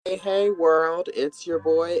Hey world, it's your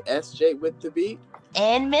boy SJ with the beat,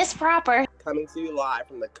 And Miss Proper. coming to you live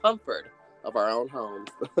from the comfort of our own homes.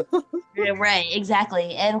 Right,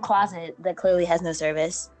 exactly. And closet that clearly has no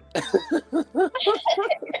service.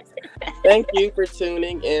 Thank you for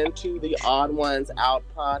tuning in to the Odd Ones Out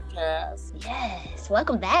podcast. Yes.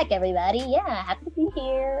 Welcome back, everybody. Yeah, happy to be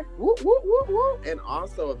here. Woo, woo, woo, woo. And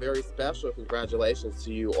also a very special congratulations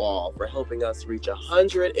to you all for helping us reach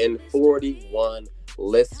 141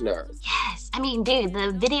 listeners. Yes. I mean, dude,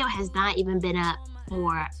 the video has not even been up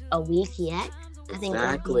for a week yet.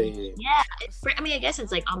 Exactly. I guess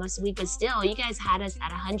it's like almost a week, but still, you guys had us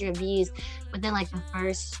at 100 views within like the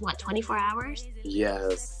first, 24 hours?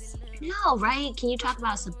 Yes. No, right? Can you talk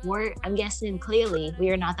about support? I'm guessing clearly we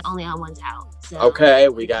are not the only odd ones out. So. Okay,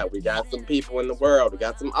 we got some people in the world. We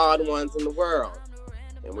got some odd ones in the world.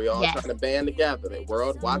 And we all trying to band together. The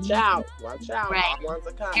world, watch out. Watch out. Right. Odd ones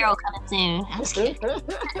are coming. Carol coming soon. I'm just kidding.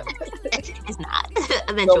 It's not.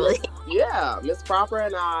 Eventually. So, Miss Proper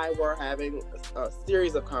and I were having a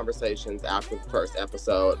series of conversations after the first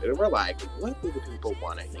episode. And we're like, what do the people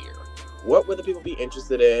want to hear? What would the people be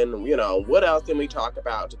interested in? You know, what else can we talk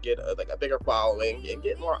about to get a bigger following and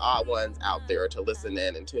get more odd ones out there to listen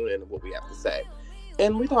in and tune in to what we have to say?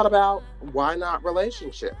 And we thought about, why not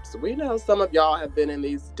relationships? We know some of y'all have been in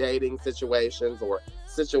these dating situations or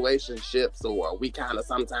situationships, or we kind of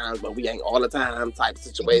sometimes, but we ain't all the time type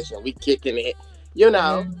situation. We kicking it, and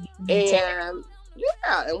and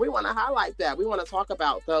we want to highlight that. We want to talk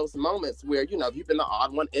about those moments where, you've been the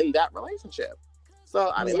odd one in that relationship. So,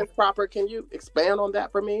 Miss Proper, can you expand on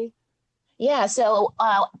that for me? Yeah, so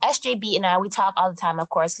SJB and I, we talk all the time, of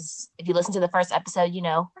course, because if you listen to the first episode,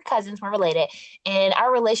 we're cousins, we're related. And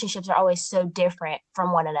our relationships are always so different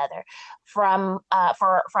from one another. From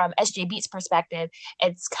SJB's perspective,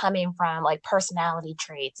 it's coming from like personality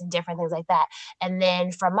traits and different things like that. And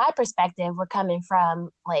then from my perspective, we're coming from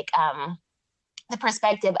like the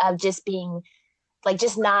perspective of just being like,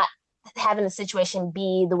 just not having the situation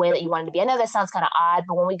be the way that you want it to be. I know that sounds kind of odd,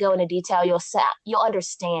 but when we go into detail, you'll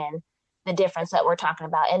understand the difference that we're talking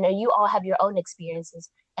about. And you all have your own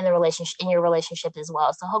experiences in the relationship, in your relationship as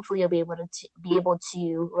well. So hopefully you'll be able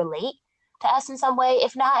to relate to us in some way.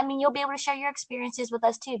 If not, you'll be able to share your experiences with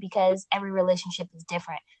us too, because every relationship is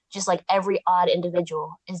different. Just like every odd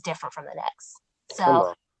individual is different from the next.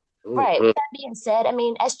 So, right. With that being said,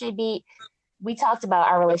 SJB, we talked about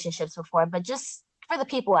our relationships before, but just for the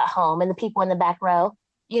people at home and the people in the back row,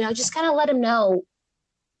 just kind of let them know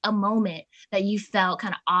a moment that you felt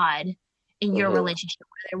kind of odd in your relationship,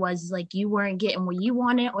 where there was like you weren't getting what you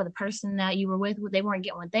wanted, or the person that you were with, they weren't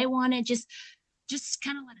getting what they wanted. Just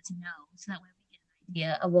kind of let us know, so that way we get an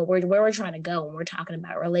idea of where we're trying to go when we're talking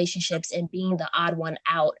about relationships and being the odd one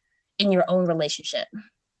out in your own relationship.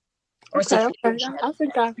 I think I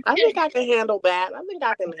can handle that. I think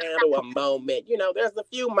I can handle a moment. There's a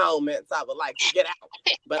few moments I would like to get out,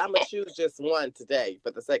 but I'm gonna choose just one today for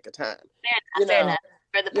the sake of time. Fair enough.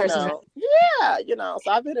 For the person.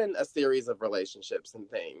 So I've been in a series of relationships and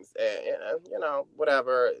things, and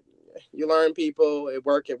whatever. You learn people, it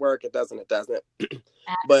work, it doesn't.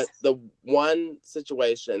 But the one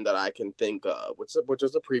situation that I can think of, which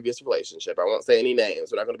was a previous relationship, I won't say any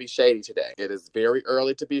names. We're not going to be shady today. It is very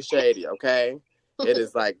early to be shady, okay? It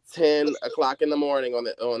is like 10 o'clock in the morning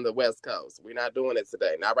on the West Coast. We're not doing it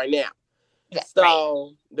today, not right now. Yeah,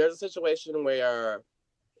 so there's a situation where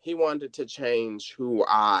he wanted to change who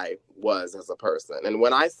I was as a person. And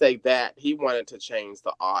when I say that, he wanted to change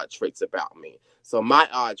the odd traits about me. So my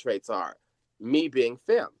odd traits are me being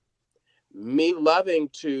femme, me loving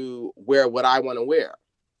to wear what I want to wear,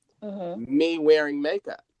 me wearing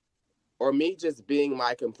makeup, or me just being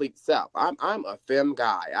my complete self. I'm a femme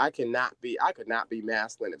guy. I could not be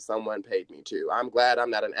masculine if someone paid me to. I'm glad I'm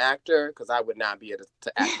not an actor, because I would not be able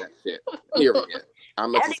to act that shit. Period.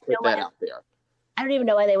 I'm going to just put that out there. I don't even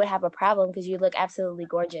know why they would have a problem, because you look absolutely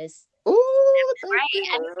gorgeous. Ooh,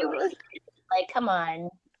 right? Like, come on.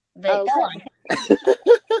 But,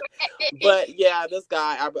 but yeah, this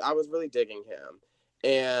guy, I was really digging him.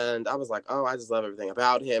 And I was like, oh, I just love everything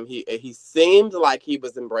about him. He seemed like he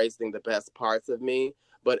was embracing the best parts of me.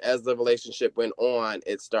 But as the relationship went on,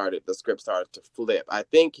 the script started to flip. I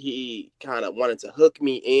think he kind of wanted to hook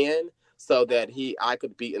me in so that I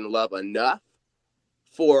could be in love enough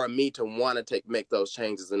for me to want to make those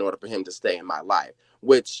changes in order for him to stay in my life,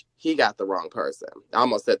 which he got the wrong person. I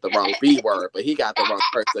almost said the wrong B word, but he got the wrong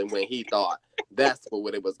person when he thought that's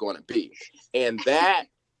what it was going to be. And that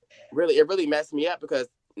really messed me up, because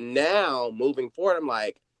now moving forward, I'm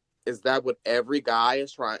like, is that what every guy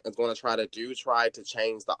is going to try to do? Try to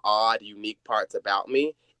change the odd, unique parts about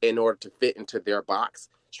me in order to fit into their box?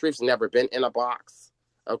 Sharif's never been in a box.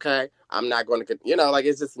 Okay, I'm not going to, like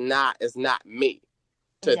it's not me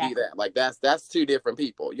to do that. Like that's two different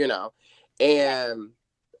people, and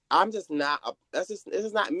I'm just not. This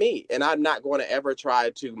is not me, and I'm not going to ever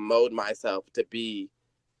try to mold myself to be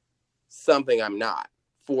something I'm not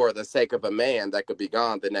for the sake of a man that could be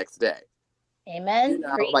gone the next day. Amen.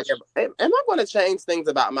 Like, am I going to change things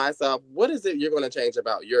about myself? What is it you're going to change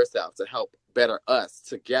about yourself to help better us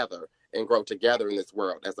together and grow together in this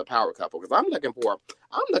world as a power couple? Because I'm looking for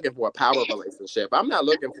a power relationship. I'm not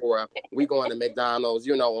looking for we going to McDonald's,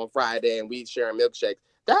 on Friday and we sharing milkshakes.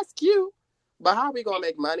 That's cute, but how are we going to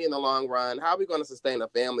make money in the long run? How are we going to sustain a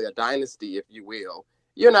family, a dynasty, if you will?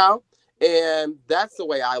 And that's the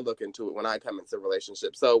way I look into it when I come into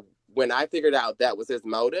relationships. So when I figured out that was his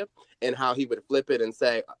motive and how he would flip it and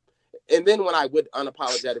say, and then when I would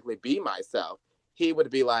unapologetically be myself, he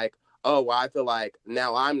would be like, oh, well, I feel like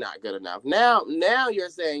now I'm not good enough. Now you're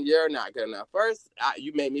saying you're not good enough. First,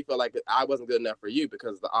 you made me feel like I wasn't good enough for you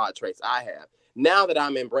because of the odd traits I have. Now that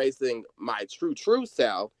I'm embracing my true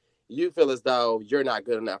self, you feel as though you're not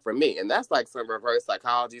good enough for me. And that's like some reverse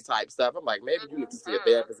psychology type stuff. I'm like, maybe you need to see a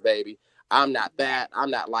therapist, baby. I'm not that. I'm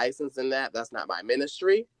not licensed in that. That's not my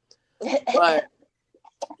ministry. But,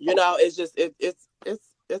 it's just,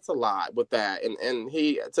 it's a lot with that. And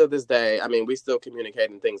he, to this day, I mean, we still communicate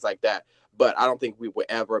and things like that. But I don't think we will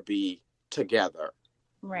ever be together.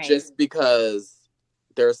 Right. Just because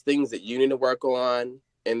there's things that you need to work on.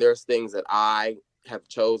 And there's things that I have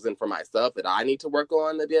chosen for myself that I need to work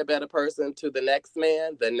on to be a better person to the next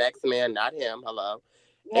man, not him. Hello.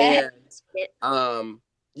 Yeah. And,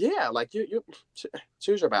 yeah, like you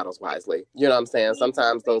choose your battles wisely. You know what I'm saying?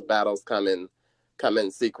 Sometimes those battles come in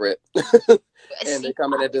secret and they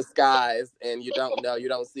come in a disguise and you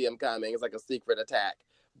don't see them coming. It's like a secret attack.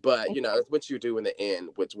 But, it's what you do in the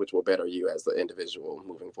end, which will better you as an individual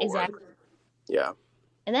moving forward. Exactly. Yeah.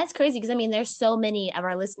 And that's crazy because, I mean, there's so many of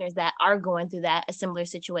our listeners that are going through a similar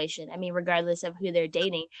situation. I mean, regardless of who they're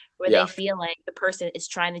dating, where they feel like the person is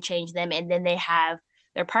trying to change them and then they have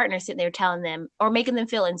their partner sitting there telling them or making them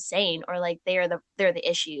feel insane or like they're the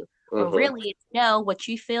issue. Mm-hmm. Or really, what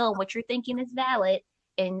you feel and what you're thinking is valid.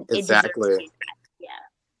 And exactly. It deserves to be.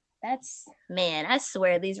 That's, man, I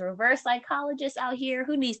swear, these reverse psychologists out here,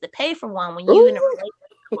 who needs to pay for one when you in a relationship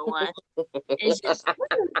with one? It's just,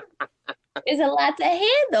 it's a lot to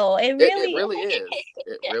handle. It really is.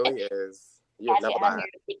 It really is. You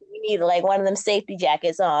need like one of them safety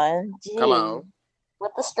jackets on. Jeez. Come on.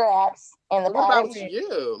 With the straps and the What about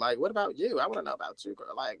you? Like, what about you? I want to know about you,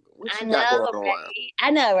 girl. Like, what you got going on? I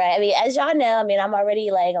know, right? I mean, as y'all know, I'm already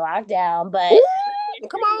like locked down, but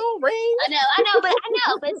come on, ring. I know,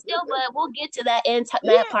 but still, but we'll get to that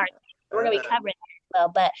that part. We're gonna be covering that as well.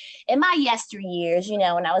 But in my yesteryears,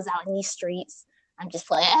 when I was out in these streets, I'm just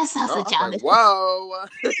playing. That sounds so childish. Whoa.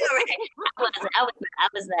 I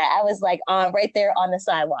was like on right there on the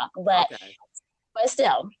sidewalk, but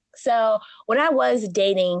still. So when I was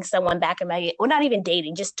dating someone back in not even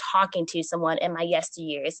dating, just talking to someone in my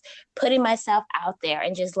yesteryears, putting myself out there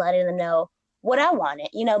and just letting them know what I wanted,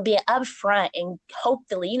 being upfront and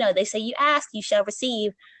hopefully, they say you ask, you shall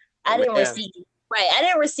receive. I didn't receive. Right. I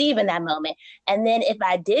didn't receive in that moment. And then if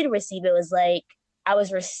I did receive, it was like I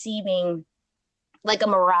was receiving like a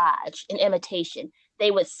mirage, an imitation. They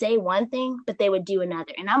would say one thing, but they would do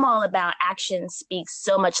another. And I'm all about action speaks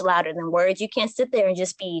so much louder than words. You can't sit there and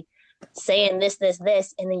just be saying this,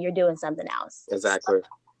 and then you're doing something else. Exactly.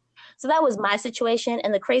 So that was my situation.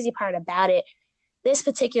 And the crazy part about it, this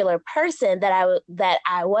particular person that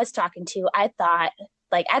I was talking to, I thought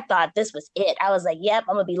this was it. I was like, yep,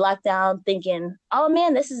 I'm going to be locked down thinking, oh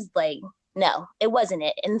man, this is like, no, it wasn't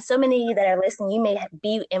it. And so many that are listening, you may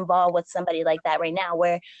be involved with somebody like that right now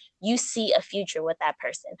where you see a future with that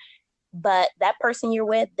person, but that person you're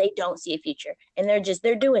with, they don't see a future. And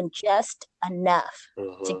they're doing just enough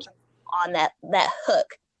to keep on that hook.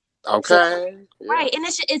 Okay. So, right. And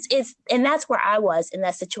it's and that's where I was in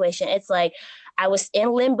that situation. It's like I was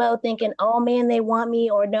in limbo thinking, oh man, they want me,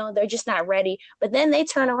 or no, they're just not ready. But then they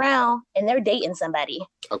turn around and they're dating somebody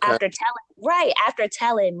after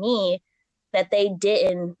telling me that they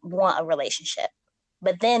didn't want a relationship.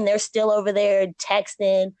 But then they're still over there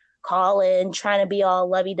texting, calling, trying to be all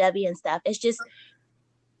lovey-dovey and stuff. It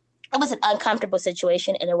was an uncomfortable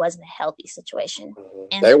situation, and it wasn't a healthy situation.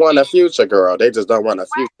 And they want a future, girl. They just don't want a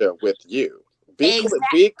future with you. Be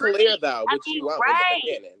clear, though, what you want in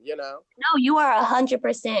the beginning, No, you are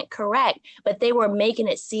 100% correct. But they were making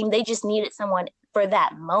it seem they just needed someone for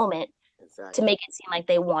that moment to make it seem like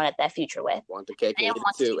they wanted that future with. Want the cake and eat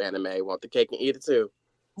it too, anime. Want the cake and eat it too.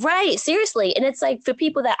 Right, seriously. And it's like for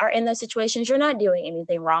people that are in those situations, you're not doing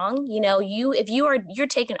anything wrong. You know, if you're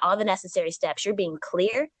taking all the necessary steps, you're being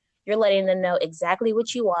clear, you're letting them know exactly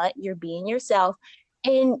what you want, you're being yourself,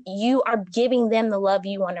 and you are giving them the love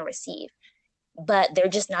you want to receive. But they're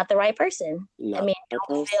just not the right person. I Not mean, that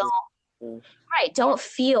don't feel person. right, don't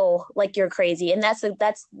feel like you're crazy. And that's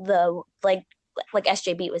the like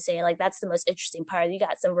SJB was saying, like that's the most interesting part. You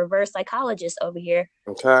got some reverse psychologists over here.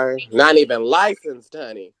 Okay. Not even licensed,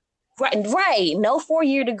 honey. Right. No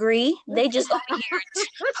 4-year degree. They just over here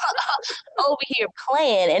over here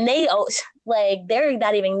playing, and like they're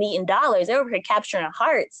not even needing dollars. They're over here capturing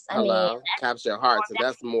hearts. I mean, Hello. Capture hearts, and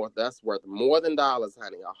that's worth more than dollars,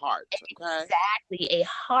 honey. A heart. Okay. exactly a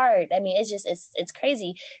heart. I mean, it's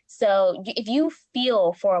crazy. So if you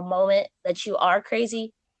feel for a moment that you are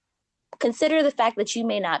crazy, consider the fact that you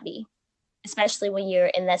may not be, especially when you're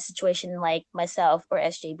in that situation like myself or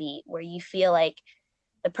SJB, where you feel like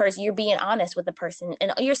the person you're being honest with the person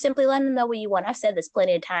and you're simply letting them know what you want. I've said this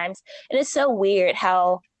plenty of times, and it's so weird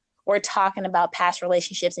how we're talking about past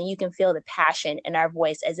relationships and you can feel the passion in our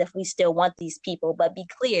voice as if we still want these people, but be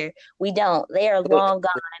clear, we don't. They are long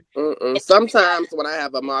gone. Sometimes when I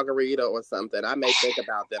have a margarita or something, I may think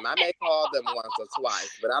about them. I may call them once or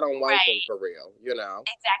twice, but I don't want them Right, for real, you know?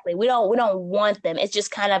 exactly. We don't want them. It's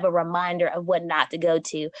just kind of a reminder of what not to go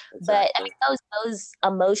to. But I Exactly. mean, those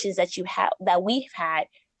emotions that you have that we've had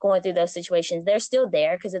going through those situations, they're still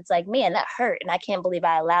there because it's like, man, that hurt, and I can't believe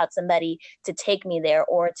I allowed somebody to take me there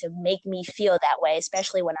or to make me feel that way,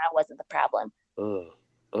 especially when I wasn't the problem. Mm.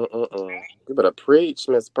 You better preach,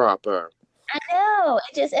 Miss Proper. I know.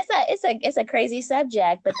 It's a crazy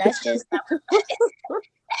subject, but that's just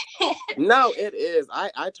No, it is.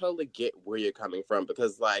 I totally get where you're coming from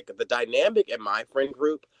because like the dynamic in my friend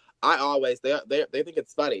group, I always they think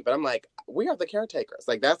it's funny, but I'm like, we are the caretakers.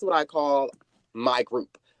 Like that's what I call my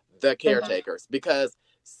group, the Mhm. caretakers, because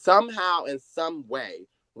somehow in some way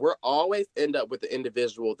we're always end up with the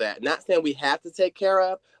individual that not saying we have to take care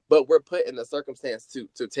of, but we're put in the circumstance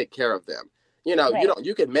to take care of them. You know, Right.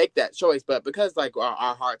 you can make that choice, but because like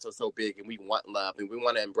our hearts are so big and we want love and we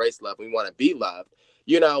want to embrace love, and we want to be loved,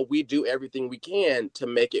 you know, we do everything we can to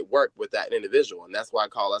make it work with that individual. And that's why I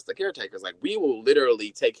call us the caretakers. Like we will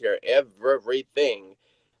literally take care of everything,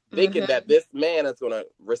 thinking Mhm. that this man is going to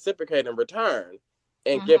reciprocate in return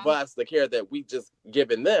and give Mhm. us the care that we just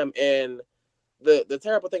given them. And the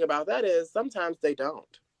terrible thing about that is sometimes they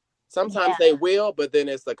don't. Yeah, Sometimes they will, but then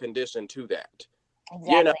it's a condition to that. You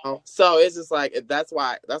exactly. know, so it's just like that's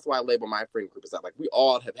why I label my friend group as that. Like we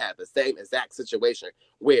all have had the same exact situation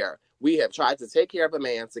where we have tried to take care of a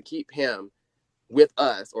man to keep him with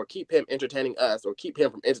us or keep him entertaining us or keep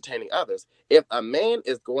him from entertaining others. If a man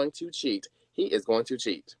is going to cheat, he is going to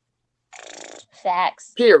cheat.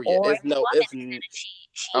 Facts. Period. Or if It's a no, woman it's is going to cheat,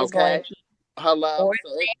 she is going okay. to. Or Hello. if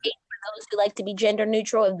So it, those who like to be gender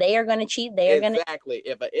neutral, if they are going to cheat, they are going to. exactly.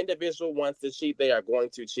 If an individual wants to cheat, they are going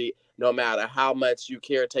to cheat. No matter how much you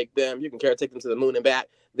caretake them, you can caretake them to the moon and back.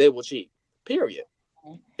 They will cheat. Period.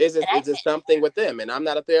 It's And just I it's just something with them. And I'm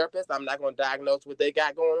not a therapist. I'm not going to diagnose what they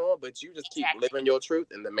got going on. But you just keep exactly. living your truth,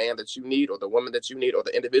 and the man that you need, or the woman that you need, or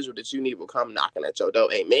the individual that you need will come knocking at your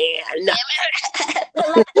door. Amen.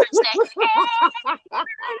 Let the church say,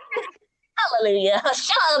 hallelujah.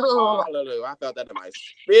 Hallelujah. Hallelujah! I felt that in my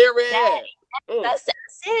spirit. Mm. That's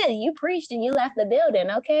it. You preached and you left the building.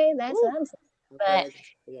 Okay, that's what Woo. I'm saying. But Okay.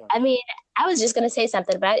 Yeah. I mean, I was just gonna say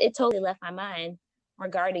something about it. It totally left my mind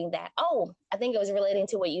regarding that. Oh, I think it was relating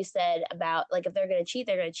to what you said about like if they're gonna cheat,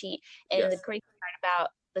 they're gonna cheat. And the Yes. crazy part about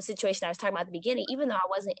the situation I was talking about at the beginning, even though I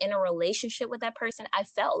wasn't in a relationship with that person, I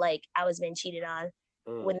felt like I was being cheated on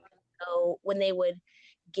when Mm. when they would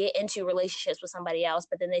get into relationships with somebody else,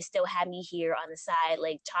 but then they still had me here on the side,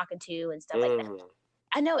 like talking to and stuff like that. Mm.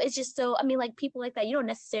 I know it's just so. I mean, like people like that, you don't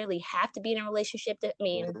necessarily have to be in a relationship.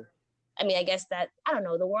 Mm. I mean, I guess that I don't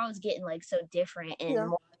know. The world's getting like so different and Yeah.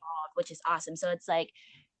 more involved, which is awesome. So it's like,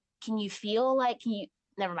 can you feel like? Can you?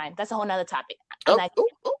 Never mind. That's a whole nother topic. I'm Oh. not. Ooh,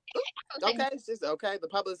 ooh, ooh. Okay. It's just okay. The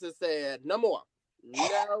publicist said no more.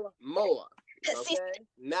 No more. See, Okay.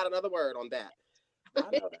 Not another word on that.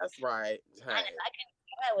 I know that's right. Hey.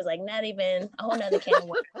 I was like, not even a whole nother can of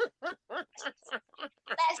worms.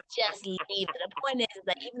 Let's just leave it. The point is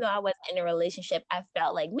that even though I wasn't in a relationship, I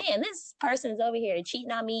felt like, man, this person's over here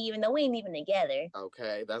cheating on me, even though we ain't even together.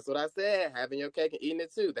 Okay, that's what I said. Having your cake and eating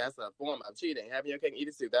it too. That's a form of cheating. Having your cake and eating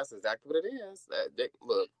it too. That's exactly what it is.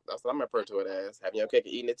 Look, that's what I'm referring to it as. Having your cake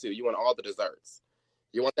and eating it too. You want all the desserts.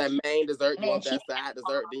 You want that main dessert. You Man, want cheating. that side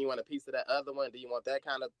dessert. Then you want a piece of that other one. Then you want that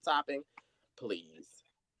kind of topping. Please.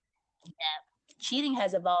 cheating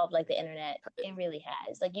has evolved like the internet. It really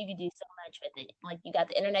has. Like you can do so much with it. Like you got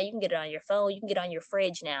the internet, you can get it on your phone, you can get it on your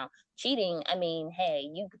fridge now. Cheating, I mean, hey,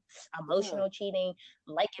 you emotional cheating,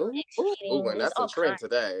 liking pics cheating. And There's that's a all trend kinds.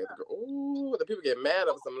 today. Ooh, the people get mad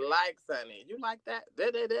over some likes, honey. You like that?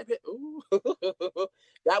 Ooh.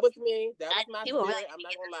 That was me. That was my People really spirit. I'm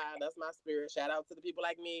not gonna lie. That's my spirit. Shout out to the people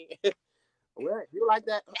like me. What? You like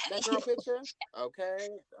that girl picture? Okay.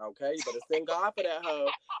 Okay. You better sing God for that hoe.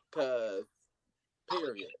 Cause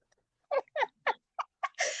period.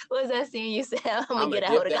 what was that scene you said? I'm I'm gonna gonna get a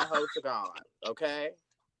give hold of that God. hoe to God. Okay.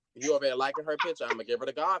 You over there liking her picture, I'm gonna give her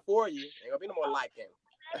to God for you. Ain't gonna be no more liking.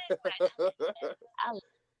 I love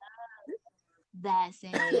that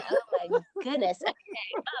saying. Oh my goodness. Okay.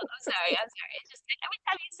 Oh, I'm sorry. I'm sorry. It's just every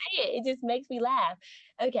time you say it, it just makes me laugh.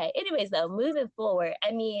 Okay. Anyways, though, moving forward,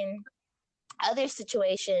 I mean, other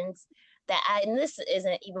situations that and this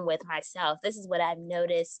isn't even with myself, this is what I've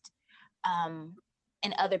noticed um,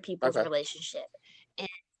 in other people's Okay. relationship is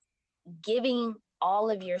giving all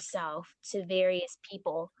of yourself to various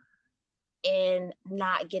people and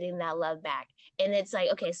not getting that love back. And it's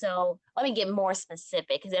like, okay, so let me get more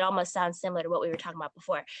specific because it almost sounds similar to what we were talking about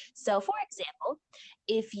before. So, for example,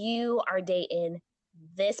 if you are dating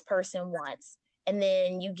this person once and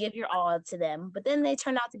then you give your all to them, but then they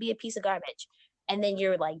turn out to be a piece of garbage. And then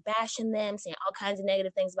you're like bashing them, saying all kinds of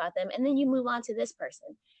negative things about them. And then you move on to this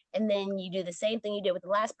person. And then you do the same thing you did with the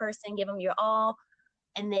last person, give them your all.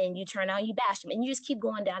 And then you turn out, you bash them. And you just keep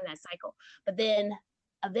going down that cycle. But then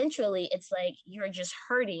eventually it's like you're just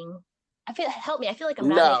hurting. Help me. I feel like I'm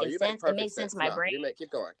not No, making you make sense. It perfect makes sense sense. in my No, brain.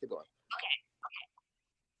 keep going, keep going.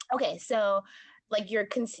 Okay. So like you're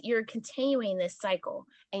continuing this cycle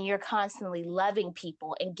and you're constantly loving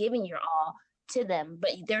people and giving your all to them,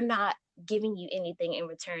 but they're not giving you anything in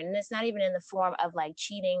return. And it's not even in the form of like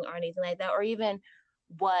cheating or anything like that, or even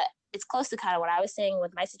what it's close to kind of what I was saying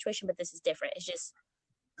with my situation, but this is different. It's just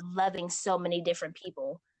loving so many different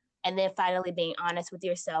people and then finally being honest with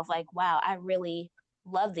yourself like, wow, I really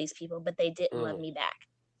love these people, but they didn't love me back.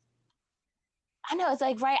 I know it's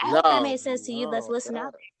like, right, I hope that No, made sense to you that's no, listening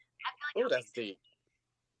out that. there. Oh, that's deep.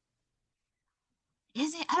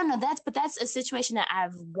 Is it? I don't know. That's a situation that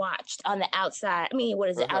I've watched on the outside. I mean, what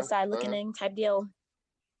is it? Outside looking in type deal.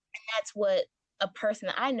 And that's what a person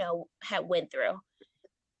that I know had went through.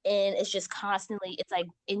 And it's just constantly, it's like,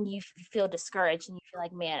 and you feel discouraged and you feel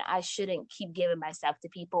like, man, I shouldn't keep giving myself to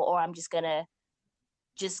people, or I'm just gonna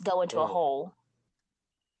just go into a hole.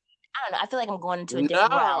 I don't know. I feel like I'm going into a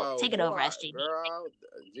different route. No, Take it you over, are, SGB. girl.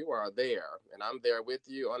 You are there, and I'm there with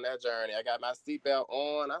you on that journey. I got my seatbelt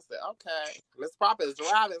on. I said, "Okay, Miss Papa is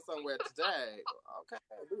driving somewhere today." Okay,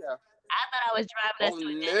 yeah. I thought I was driving Oh us to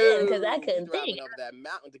a dead end because I no, we couldn't think. driving over that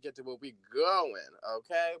mountain to get to where we going.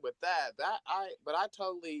 Okay, with but I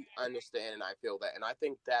totally understand and I feel that, and I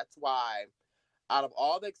think that's why out of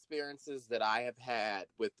all the experiences that I have had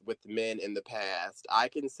with men in the past, I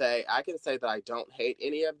can say that I don't hate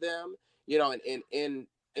any of them. You know, in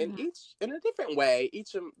each in a different way,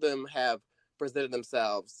 each of them have presented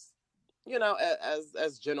themselves, you know,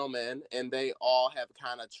 as gentlemen, and they all have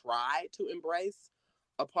kind of tried to embrace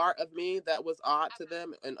a part of me that was odd to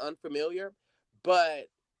them and unfamiliar, but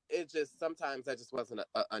it just sometimes that just wasn't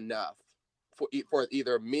enough for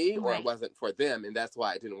either me or it Right. wasn't for them, and that's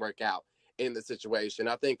why it didn't work out in the situation.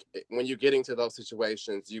 I think when you get into those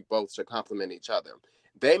situations, you both should complement each other.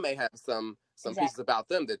 They may have some pieces Exactly. about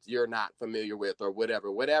them that you're not familiar with or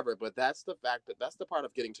whatever, but that's the fact that that's the part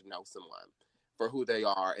of getting to know someone for who they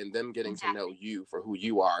are and them getting to know Exactly. you for who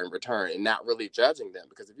you are in return and not really judging them,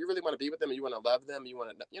 because if you really want to be with them and you want to love them, you want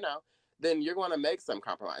to, you know, then you're going to make some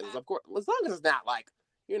compromises, of course, as long as it's not like,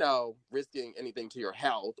 you know, risking anything to your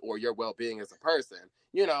health or your well-being as a person,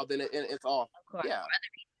 you know, then it's all, Of course. yeah.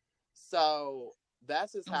 So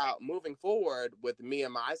that's just Okay. how moving forward with me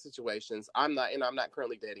and my situations, I'm not, you know, I'm not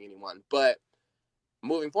currently dating anyone, but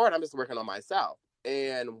moving forward, I'm just working on myself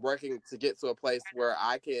and working to get to a place where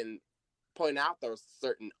I can point out those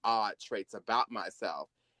certain odd traits about myself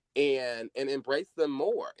and embrace them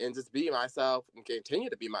more and just be myself and continue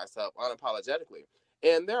to be myself unapologetically.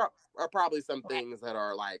 And there are probably some Right. things that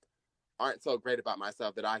are like aren't so great about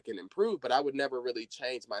myself that I can improve, but I would never really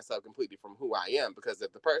change myself completely from who I am, because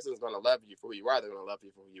if the person is going to love you for who you are, they're going to love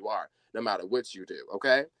you for who you are, no matter what you do.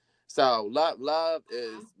 Okay. So love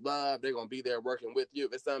is love. They're gonna be there working with you.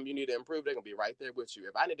 If it's something you need to improve, they're gonna be right there with you.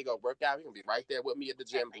 If I need to go work out, you're gonna be right there with me at the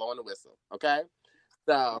gym Exactly. blowing the whistle. Okay.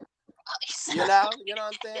 So you know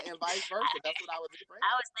what I'm saying? And vice versa. That's what I would do for I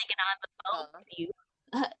him. was thinking on the phone Huh? with you.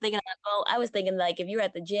 Thinking on the phone. I was thinking like if you're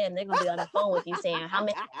at the gym, they're gonna be on the phone with you saying how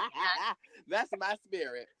many. That's my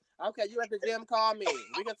spirit. Okay, you at the gym? Call me.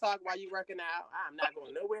 We can talk while you working out. I'm not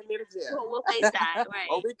going nowhere near the gym. We'll FaceTime, right?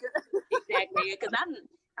 Oh, we can. Exactly, because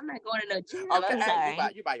I'm not going to no gym. Okay, I'm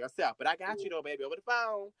sorry. you by yourself, but I got you though, baby, over the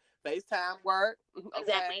phone. FaceTime work. Okay.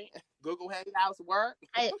 Exactly. Google Hangouts work.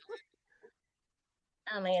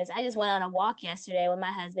 Oh my goodness, I just went on a walk yesterday with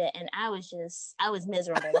my husband, and I was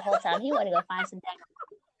miserable the whole time. He wanted to go find some tango.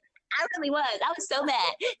 I really was. I was so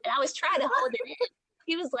mad, and I was trying to hold it in.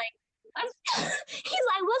 He was like, he's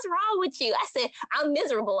like, "What's wrong with you?" I said, "I'm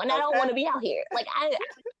miserable, and I don't want to be out here." Like I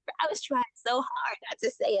was trying so hard not to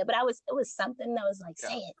say it, but it was something that was like,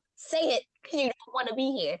 say it, because you don't want to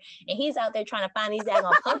be here. And he's out there trying to find these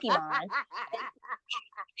daggone Pokemon.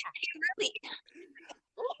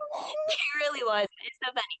 He really was. It's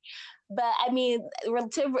so funny. But I mean,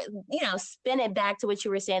 to spin it back to what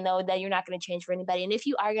you were saying though, that you're not going to change for anybody. And if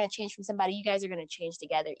you are going to change for somebody, you guys are going to change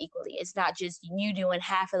together equally. It's not just you doing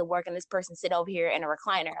half of the work and this person sitting over here in a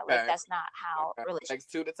recliner. Like that's not how relationships. Takes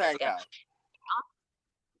two to tango.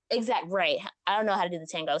 Exactly. Right. I don't know how to do the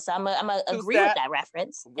tango, so I'm gonna agree with that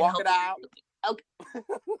reference. Walk it out. Okay. Why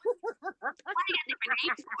you got different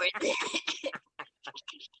names for it?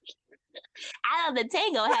 I know the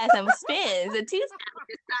tango has some spins. The two-step.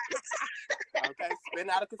 Okay, spin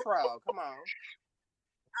out of control. Come on.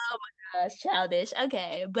 Oh my gosh, childish.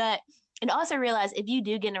 Okay, and also realize if you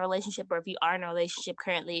do get in a relationship or if you are in a relationship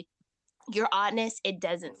currently, your oddness, it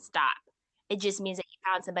doesn't stop. It just means that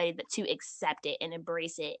you found somebody to accept it and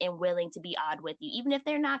embrace it and willing to be odd with you, even if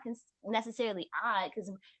they're not necessarily odd.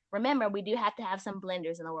 Because remember, we do have to have some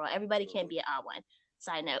blenders in the world. Everybody can't be an odd one.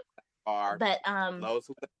 Side note. But those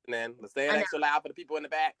who listening, let's say it extra loud for the people in the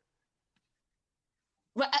back.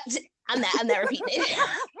 Well, I'm not repeating it.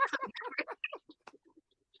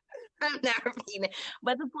 I'm not repeating it.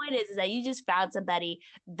 But the point is that you just found somebody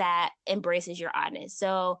that embraces your oddness.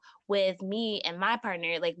 So with me and my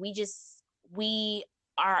partner, like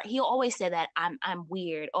he'll always say that I'm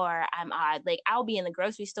weird or I'm odd. Like I'll be in the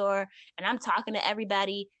grocery store and I'm talking to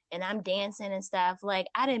everybody and I'm dancing and stuff. Like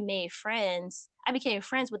I became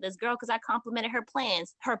friends with this girl because I complimented her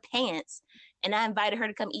pants, and I invited her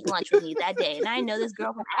to come eat lunch with me that day. And I know this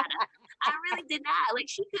girl from Adam. I really did not. Like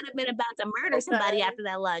she could have been about to murder somebody after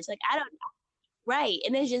that lunch. Like I don't know. Right.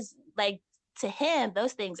 And it's just like, to him,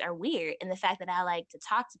 those things are weird. And the fact that I like to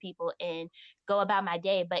talk to people and go about my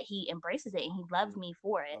day, but he embraces it and he loves me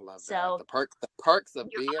for it. I love that. The perks of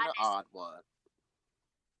being an odd one.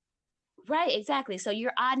 Right, exactly. So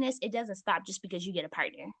your oddness, it doesn't stop just because you get a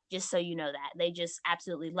partner. Just so you know that. They just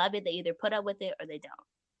absolutely love it. They either put up with it or they don't.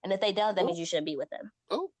 And if they don't, that means you shouldn't be with them.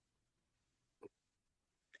 Oh.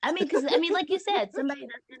 I mean, like you said, somebody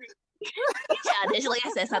that's childish. Like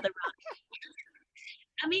I said, something wrong.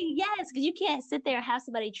 I mean, yes, because you can't sit there and have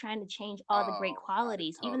somebody trying to change all the great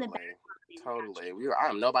qualities, totally, even the bad qualities. Totally.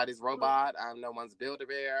 I'm nobody's robot. I'm no one's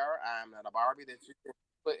Build-A-Bear. I'm not a Barbie that you can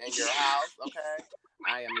put in your house. Okay,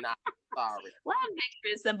 I am not sorry. Well, I'm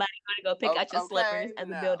picturing somebody going to go pick out your slippers and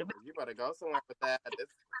Build-A-Bear. You better go somewhere with that. It's the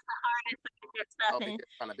hardest you're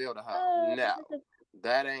trying to build a home. No,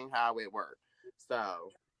 that ain't how it works.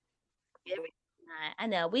 So. I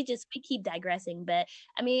know we keep digressing, but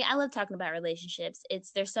I mean, I love talking about relationships.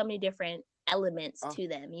 There's so many different elements to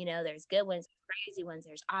them. You know, there's good ones, crazy ones,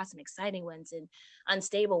 there's awesome, exciting ones, and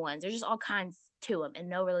unstable ones. There's just all kinds to them, and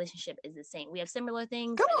no relationship is the same. We have similar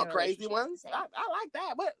things. Come on, crazy ones. I like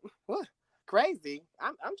that. What? Crazy?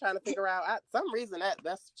 I'm trying to figure out. Some reason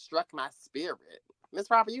that struck my spirit. Miss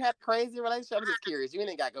Proper, you had a crazy relationship. I'm just curious. You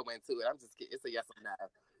ain't got to go into it. I'm just kidding. It's a yes or no.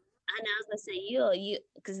 I know. I was gonna say you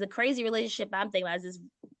because the crazy relationship I'm thinking about is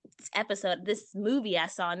this movie I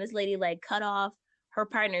saw, and this lady like cut off her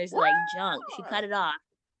partner's like junk. She cut it off.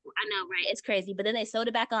 I know, right? It's crazy. But then they sewed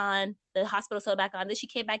it back on. The hospital sewed it back on. Then she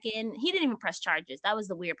came back in. He didn't even press charges. That was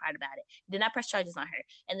the weird part about it. He did not press charges on her.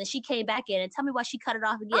 And then she came back in and tell me why she cut it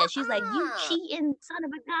off again. She's like, "You cheating son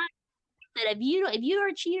of a gun." That if you're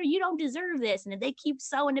a cheater, you don't deserve this. And if they keep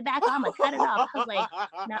sewing it back on, I'm gonna cut it off. I was like,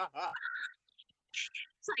 no.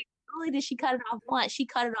 It's like, not only did she cut it off once, she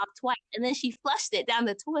cut it off twice, and then she flushed it down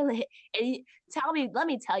the toilet. And let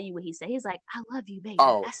me tell you what he said. He's like, "I love you, baby.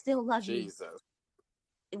 I still love you."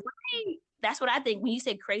 That's what I think when you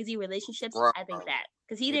say crazy relationships. Sprung. I think that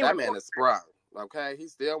because he didn't. That man is sprung. Okay, he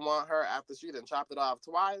still want her after she done chopped it off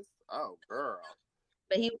twice. Oh, girl.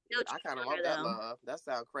 But he still. I kind of want that love. That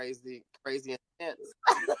sounds crazy intense.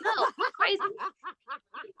 No, crazy.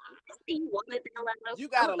 You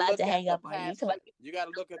gotta look at the passion. You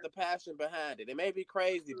gotta look at the passion behind it. It may be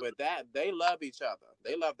crazy, but that they love each other.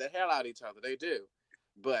 They love the hell out of each other. They do.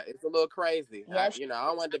 But it's a little crazy. Yes. I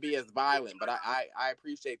don't want to be as violent, but I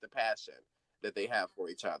appreciate the passion. that they have for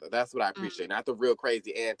each other. That's what I appreciate. Not the real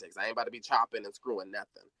crazy antics. I ain't about to be chopping and screwing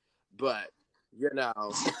nothing. But, you know,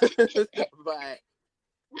 but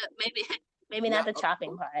maybe not the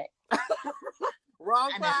chopping part.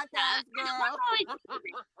 Wrong podcast, girl.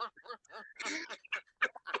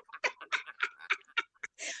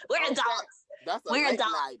 We're adults. That's a late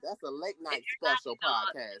night. That's a late night special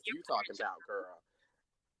podcast you talking about, girl.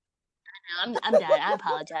 I'm done. I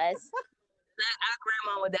apologize. Our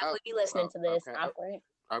grandma would definitely be listening to this. Okay. Awkward.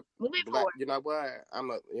 Moving forward. You know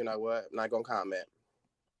what? Not gonna comment.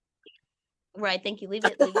 Right. Thank you. Leave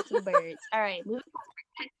it to the birds. All right. Moving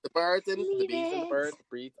forward. The birds and the bees and the birds, the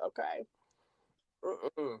breeds. Okay.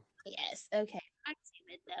 Yes. Okay. Back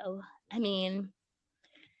to it though. I mean,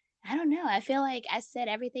 I don't know. I feel like I said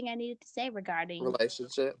everything I needed to say regarding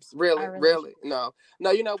relationships. Really? No.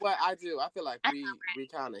 You know what? I do. I feel like we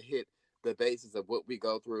kind of hit the basis of what we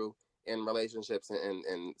go through in relationships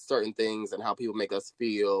and certain things and how people make us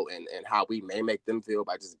feel and how we may make them feel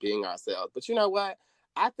by just being ourselves. But you know what?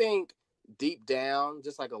 I think deep down,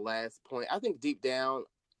 just like a last point, I think deep down,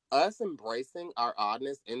 us embracing our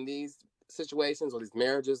oddness in these situations or these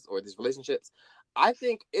marriages or these relationships, I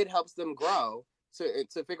think it helps them grow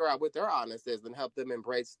to figure out what their oddness is and help them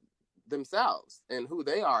embrace themselves and who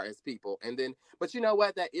they are as people. And then, but you know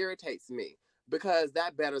what? That irritates me because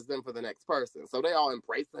that betters them for the next person. So they all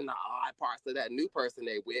embracing the odd parts of that new person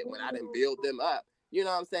they with when I didn't build them up. You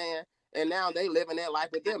know what I'm saying? And now they living their life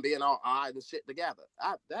with them being all odd and shit together.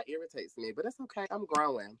 That irritates me, but it's okay. I'm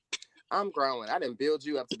growing. I didn't build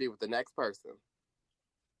you up to be with the next person.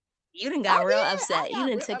 You done got real upset. You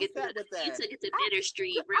done took it to Bitter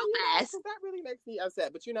Street real fast. That really makes me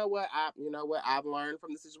upset. But you know what? I've learned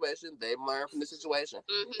from the situation. They've learned from the situation,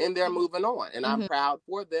 and they're moving on. And I'm proud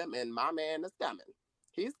for them. And my man is coming.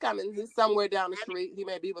 He's coming. He's somewhere down the street. He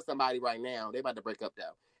may be with somebody right now. They about to break up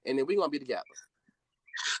though, and then we're gonna be together.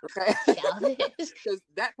 Okay? Because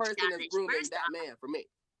that person is grooming that man for me.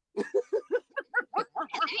 There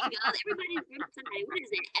you go. Everybody's inside.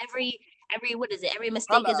 What is it? Every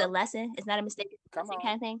mistake is a lesson. It's not a mistake. It's a lesson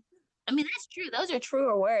kind of thing. I mean, that's true. Those are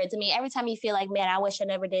truer words. I mean, every time you feel like, man, I wish I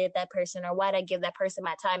never dated that person, or why'd I give that person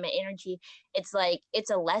my time and energy? It's like, it's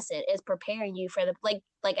a lesson. It's preparing you for the, like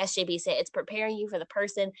SJB said, it's preparing you for the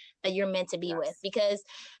person that you're meant to be with. Because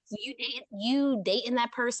you dating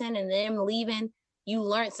that person and them leaving, you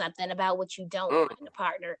learn something about what you don't want in a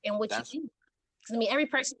partner and what you do. I mean, every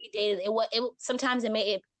person you dated, sometimes it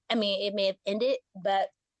may have ended, but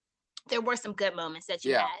there were some good moments that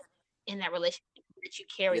you had in that relationship that you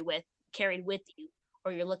carried with you,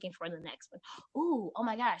 or you're looking for in the next one. Ooh, oh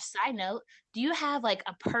my gosh! Side note: do you have like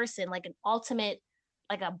a person, like an ultimate,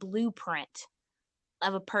 like a blueprint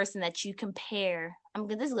of a person that you compare?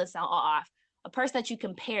 This is gonna sound all off. A person that you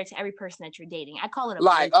compare to every person that you're dating. I call it a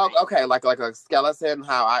like a skeleton.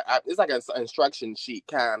 How I it's like an instruction sheet,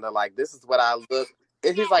 kind of like this is what I look.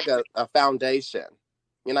 He's like a foundation.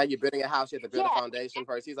 You know, you're building a house. You have to build a foundation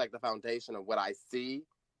first. He's like the foundation of what I see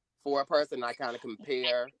for a person. I kind of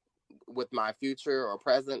compare with my future or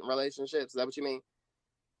present relationships. Is that what you mean?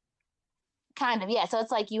 Kind of, yeah. So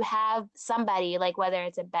it's like you have somebody, like whether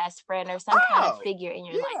it's a best friend or some kind of figure in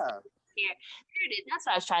your life. That's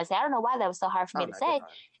what I was trying to say. I don't know why that was so hard for me to say.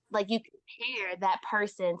 Like you compare that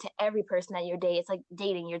person to every person that you're dating. It's like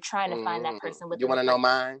dating. You're trying to find that person with. You want to know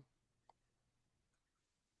mine?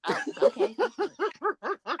 Oh, okay.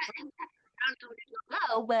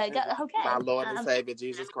 No, but okay. My Lord and Savior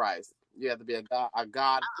Jesus Christ. You have to be a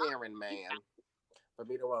God-fearing man for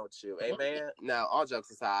me to want you. Amen. No, all jokes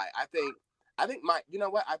aside, I think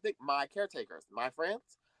my caretakers, my friends,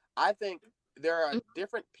 I think there are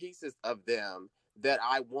different pieces of them that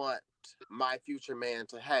I want my future man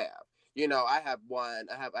to have. You know, I have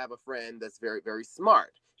a friend that's very, very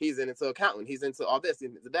smart. He's into accounting. He's into all this,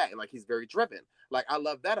 into that. And like, he's very driven. Like, I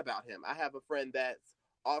love that about him. I have a friend that's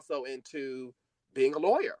also into being a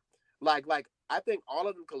lawyer. Like, I think all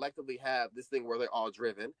of them collectively have this thing where they're all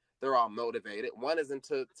driven. They're all motivated. One is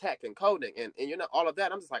into tech and coding and you know, all of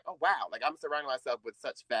that. I'm just like, oh, wow. Like, I'm surrounding myself with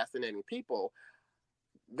such fascinating people.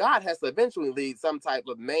 God has to eventually lead some type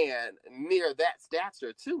of man near that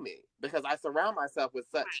stature to me because I surround myself with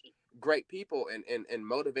such great people and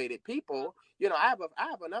motivated people. You know, I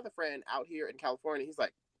have another friend out here in California. He's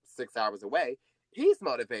like 6 hours away. He's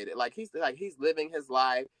motivated. He's living his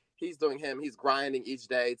life. He's doing him. He's grinding each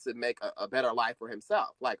day to make a better life for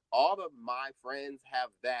himself. Like, all of my friends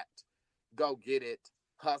have that go get it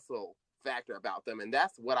hustle factor about them, and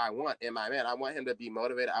that's what I want in my man. I want him to be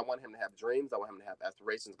motivated. I want him to have dreams. I want him to have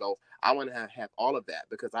aspirations, goals. I want to have all of that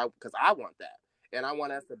because I want that, and I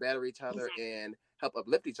want us to better each other and help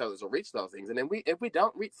uplift each other to reach those things. And then if we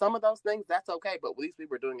don't reach some of those things, that's okay. But at least we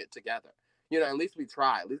were doing it together. At least we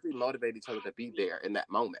try. At least we motivate each other to be there in that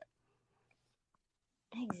moment.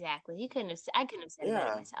 Exactly. I couldn't have said it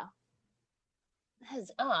better myself.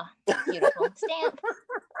 That's beautiful. Stamp.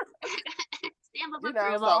 Stamp of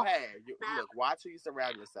approval. So hey, look, watch who you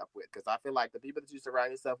surround yourself with, because I feel like the people that you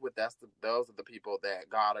surround yourself with, those are the people that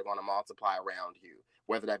God are going to multiply around you,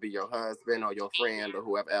 whether that be your husband or your friend or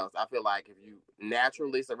whoever else. I feel like if you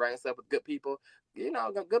naturally surround yourself with good people,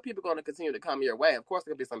 good people are going to continue to come your way. Of course,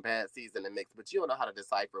 there could be some bad seeds in the mix, but you'll know how to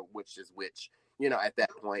decipher which is which, at that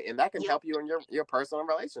point. And that can help you in your personal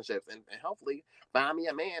relationships and hopefully find me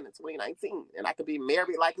a man in 2019 and I could be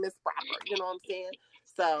married like Miss Proper. You know what I'm saying?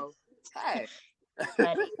 So, hey. But,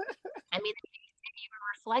 I mean, you're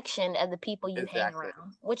a reflection of the people you hang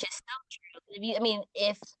around, which is so true.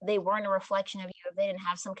 If they weren't a reflection of you, if they didn't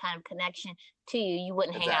have some kind of connection to you, you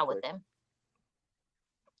wouldn't hang out with them.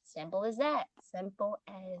 Simple as that. Simple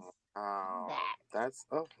as that. That's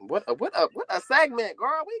what a segment,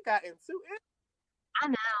 girl. We got into it. I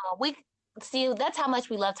know. That's how much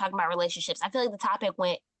we love talking about relationships. I feel like the topic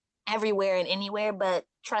went everywhere and anywhere, but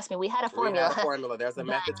trust me, we had a formula. There's a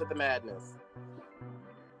method to the madness.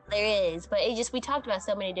 There is, but we talked about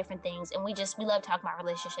so many different things, and we love talking about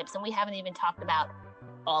relationships, and we haven't even talked about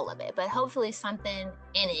all of it, but hopefully something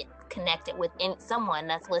in it connected with someone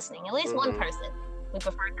that's listening, at least one person. We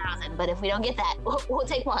prefer 1,000, but if we don't get that, we'll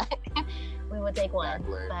take one. We will take one.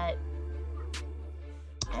 Exactly. But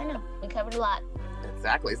I don't know. We covered a lot.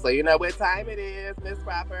 Exactly. So you know what time it is, Miss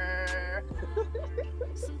Proper.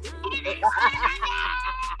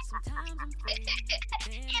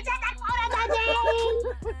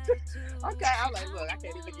 Okay, I'm like, look, I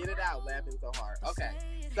can't even get it out laughing so hard. Okay,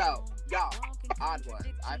 so y'all, Odd Ones,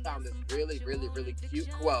 I found this really, really, really cute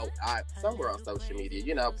quote somewhere on social media.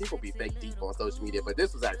 People be fake deep on social media, but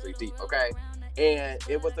this was actually deep, okay? And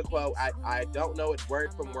it was a quote. I don't know it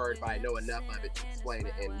word from word, but I know enough of it to explain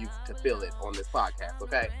it and to feel it on this podcast,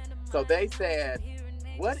 okay? So they said,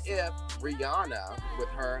 what if Rihanna, with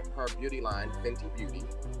her beauty line, Fenty Beauty,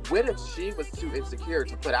 what if she was too insecure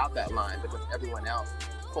to put out that line because everyone else,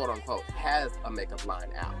 quote unquote, has a makeup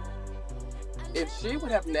line out? If she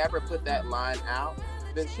would have never put that line out,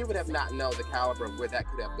 then she would have not known the caliber of where that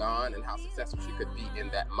could have gone and how successful she could be in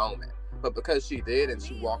that moment. But because she did, and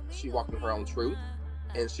she walked in her own truth,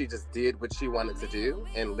 and she just did what she wanted to do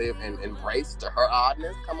and live and embraced her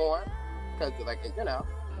oddness, because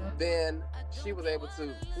then she was able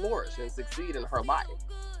to flourish and succeed in her life.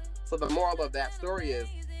 So the moral of that story is,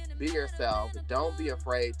 be yourself. Don't be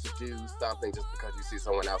afraid to do something just because you see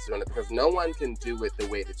someone else doing it, because no one can do it the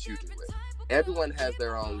way that you do it. Everyone has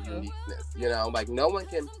their own uniqueness, no one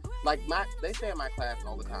can, they say in my class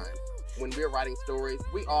all the time, when we're writing stories,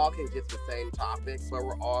 we all can get the same topic, but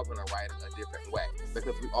we're all going to write it a different way,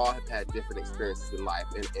 because we all have had different experiences in life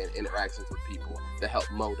and interactions with people that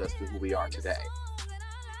help mold us to who we are today.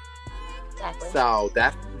 Exactly. So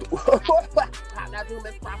that's how'd I do,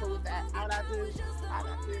 Miss Proper, with that? How'd I do?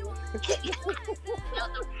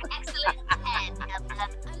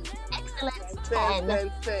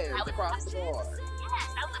 Excellent 10 across the board. Yes,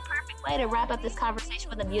 that was a perfect way to wrap up this conversation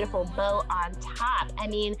with a beautiful bow on top.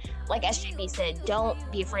 Like SJB said, don't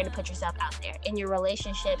be afraid to put yourself out there in your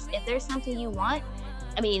relationships. If there's something you want,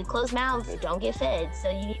 closed mouths don't get fed. So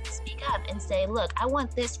you need to speak up and say, look, I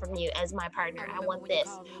want this from you as my partner. I want this.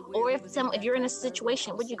 Or if you're in a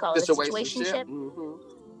situation, what do you call it? A situationship? Mm-hmm.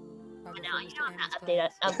 No, I'm not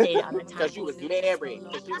updated on the time. Because you was married.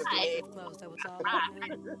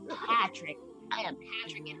 Patrick. I am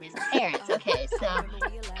Patrick and his parents. Okay, so.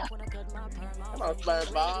 Come on,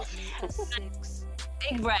 SpongeBob.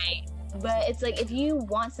 Right. But it's like, if you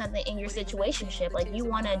want something in your situationship, like you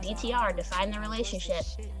want a DTR, define the relationship,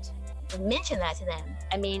 mention that to them.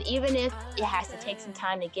 Even if it has to take some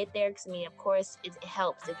time to get there, because of course it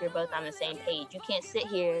helps if you're both on the same page. You can't sit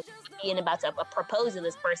here being about to propose to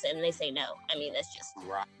this person and they say no. That's just,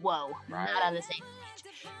 whoa, not on the same page.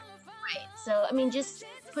 Right. So, just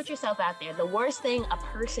put yourself out there. The worst thing a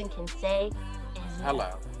person can say is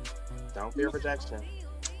hello. Don't fear rejection.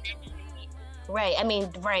 Right.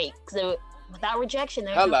 Right. So without rejection,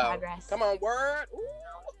 there's no progress. Come on, word.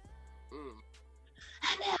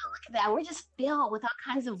 I know. Look at that. We're just filled with all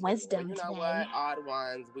kinds of wisdom today. You know what? Odd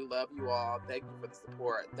Ones, we love you all. Thank you for the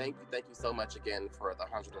support. Thank you so much again for the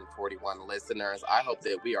 141 listeners. I hope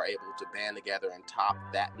that we are able to band together and top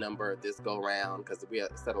that number this go round, because we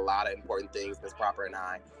have said a lot of important things, Ms. Proper and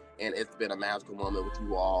I, and it's been a magical moment with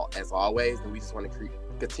you all as always, and we just want to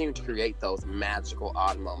continue to create those magical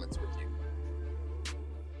odd moments with you.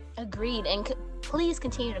 Agreed. And please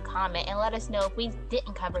continue to comment and let us know if we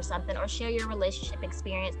didn't cover something, or share your relationship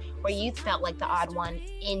experience where you felt like the odd one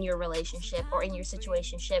in your relationship or in your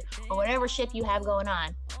situationship or whatever ship you have going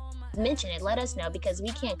on. Mention it, let us know, because we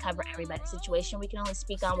can't cover everybody's situation. We can only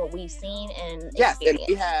speak on what we've seen and yes, experience. And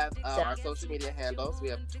we have our social media handles. We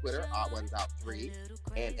have Twitter, Odd Ones Out 3,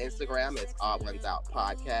 and Instagram is Odd Ones Out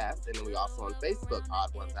Podcast, and then we also on Facebook,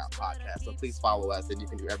 Odd Ones Out Podcast. So please follow us, and you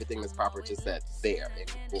can do everything Ms. Proper just said there, and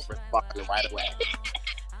we'll respond right away.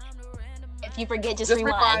 If you forget, just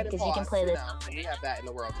rewind, because you can play this. We have that in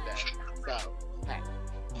the world today. So, hey.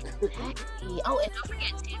 Oh, and don't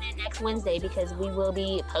forget, tune in next Wednesday, because we will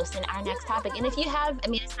be posting our next topic. And if you have, I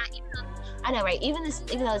mean, it's not even, I know, right? Even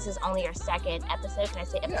though this is only our second episode, can I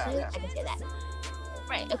say episode? Yeah. I can say that.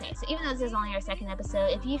 Right, okay. So even though this is only our second episode,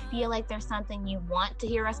 if you feel like there's something you want to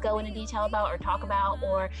hear us go into detail about or talk about,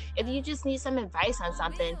 or if you just need some advice on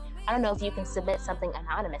something, I don't know if you can submit something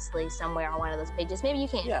anonymously somewhere on one of those pages. Maybe you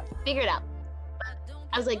can. Yeah. Figure it out.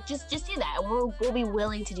 I was like, just do that. We'll be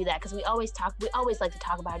willing to do that, because we always like to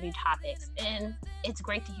talk about new topics, and it's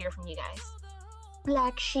great to hear from you guys.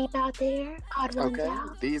 Black sheep out there, odd ones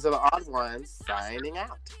out. These are the odd ones signing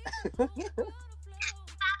out.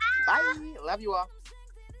 Bye. Love you all.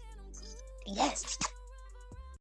 Yes.